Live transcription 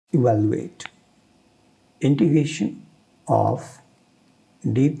evaluate integration of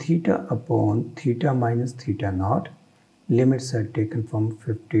d theta upon theta minus theta naught. Limits are taken from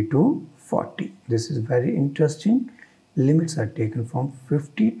 50 to 40. This is very interesting. Limits are taken from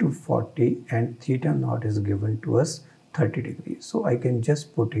 50 to 40 and theta naught is given to us 30 degrees. So I can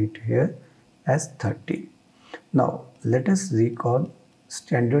just put it here as 30. Now let us recall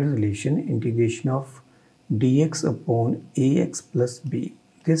standard relation integration of dx upon ax plus b.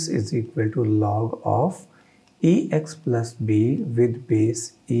 This is equal to log of ax plus b with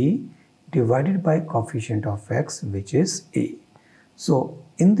base e divided by coefficient of x, which is a. So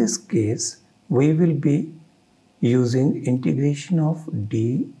in this case we will be using integration of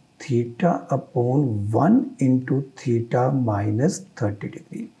d theta upon 1 into theta minus 30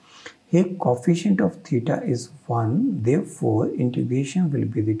 degree. Here coefficient of theta is 1, therefore integration will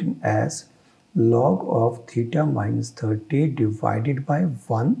be written as log of theta minus 30 divided by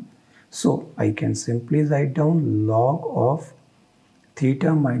 1. So I can simply write down log of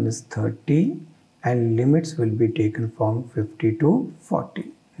theta minus 30 and limits will be taken from 50 to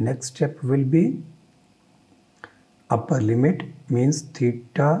 40. Next step will be upper limit, means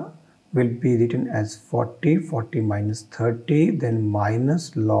theta will be written as 40, 40 minus 30, then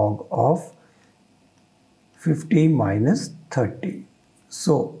minus log of 50 minus 30.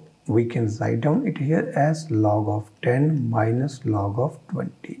 So we can write down it here as log of 10 minus log of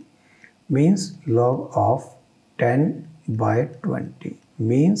 20, means log of 10 by 20,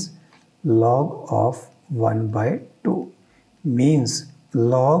 means log of 1 by 2, means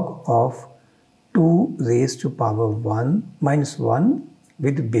log of 2 raised to power 1 minus 1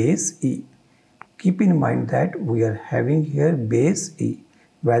 with base e. Keep in mind that we are having here base e,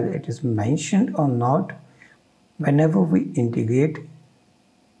 whether it is mentioned or not. Whenever we integrate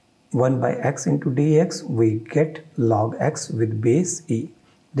 1 by x into dx, we get log x with base e.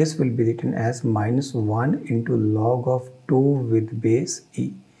 This will be written as minus 1 into log of 2 with base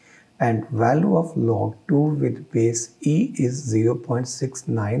e. And value of log 2 with base e is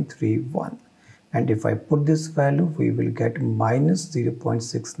 0.6931. And if I put this value, we will get minus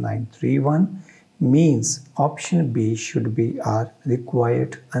 0.6931, means option B should be our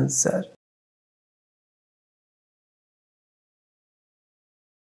required answer.